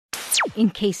in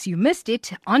case you missed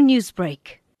it on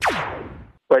Newsbreak.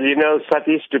 Well,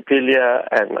 Satish Dhupelia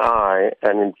and I,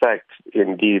 and in fact,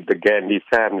 indeed, the Gandhi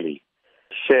family,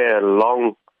 share a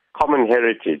long common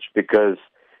heritage because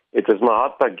it was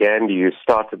Mahatma Gandhi who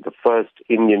started the first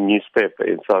Indian newspaper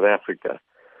in South Africa,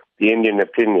 the Indian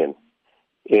Opinion,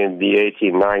 in the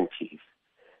 1890s.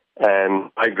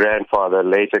 And my grandfather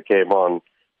later came on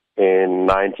in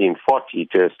 1940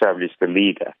 to establish the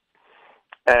Leader.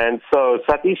 And so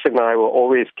Satish and I were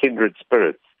always kindred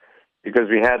spirits because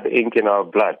we had the ink in our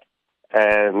blood.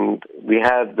 And we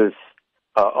had this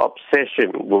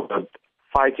obsession with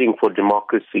fighting for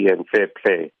democracy and fair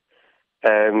play.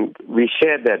 And we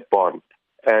shared that bond.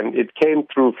 And it came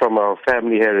through from our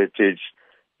family heritage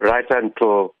right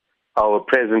until our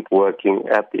present working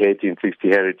at the 1860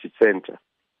 Heritage Center.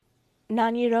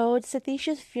 9-year-old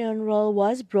Satish's funeral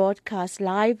was broadcast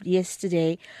live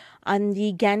yesterday on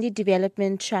the Gandhi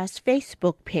Development Trust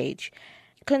Facebook page.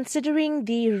 Considering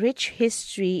the rich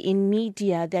history in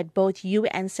media that both you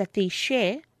and Satish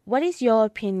share, what is your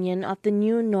opinion of the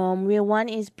new norm where one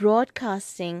is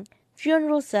broadcasting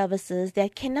funeral services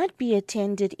that cannot be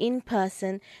attended in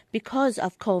person because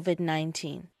of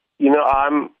COVID-19?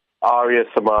 I'm Arya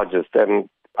Samajist, and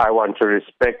I want to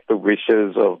respect the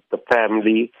wishes of the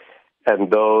family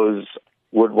and those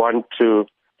who would want to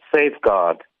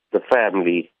safeguard the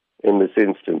family in this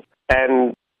instance.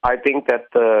 And I think that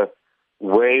the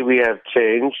way we have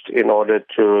changed in order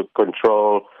to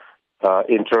control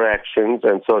interactions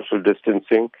and social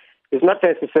distancing is not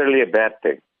necessarily a bad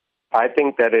thing. I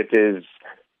think that it is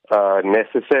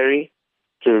necessary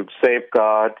to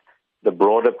safeguard the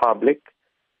broader public.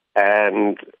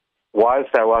 And whilst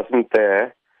I wasn't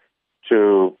there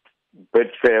to bid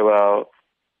farewell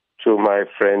to my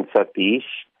friend Satish,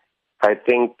 I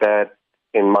think that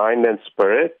in mind and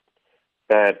spirit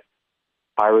that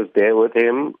I was there with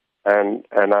him, and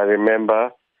I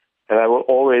remember, and I will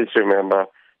always remember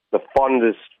the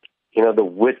fondest, the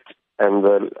wit and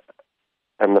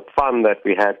the fun that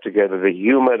we had together, the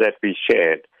humor that we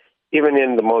shared. Even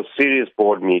in the most serious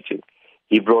board meeting,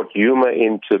 he brought humor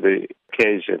into the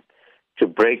occasion to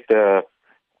break the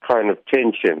kind of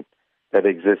tension that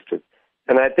existed.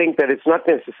 And I think that it's not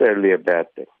necessarily a bad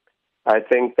thing. I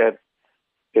think that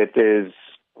it is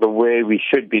the way we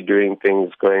should be doing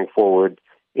things going forward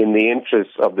in the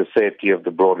interests of the safety of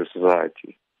the broader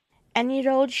society. And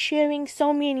sharing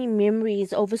so many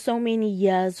memories over so many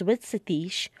years with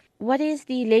Satish, what is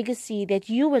the legacy that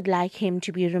you would like him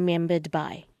to be remembered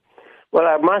by? Well,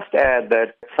 I must add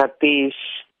that Satish,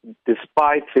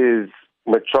 despite his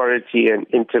maturity and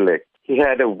intellect, he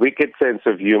had a wicked sense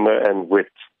of humor and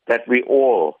wit that we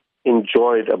all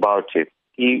enjoyed about him.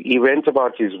 He went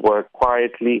about his work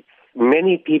quietly.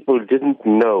 Many people didn't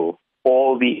know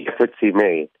all the efforts he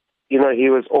made. He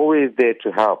was always there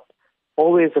to help,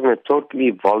 always on a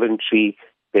totally voluntary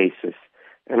basis.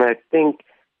 And I think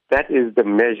that is the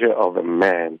measure of a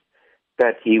man,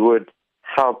 that he would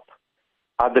help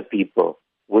other people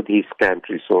with his scant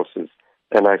resources.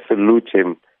 And I salute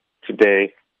him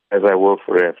today as I will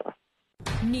forever.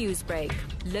 Newsbreak,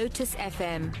 Lotus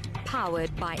FM,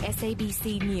 powered by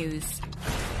SABC News.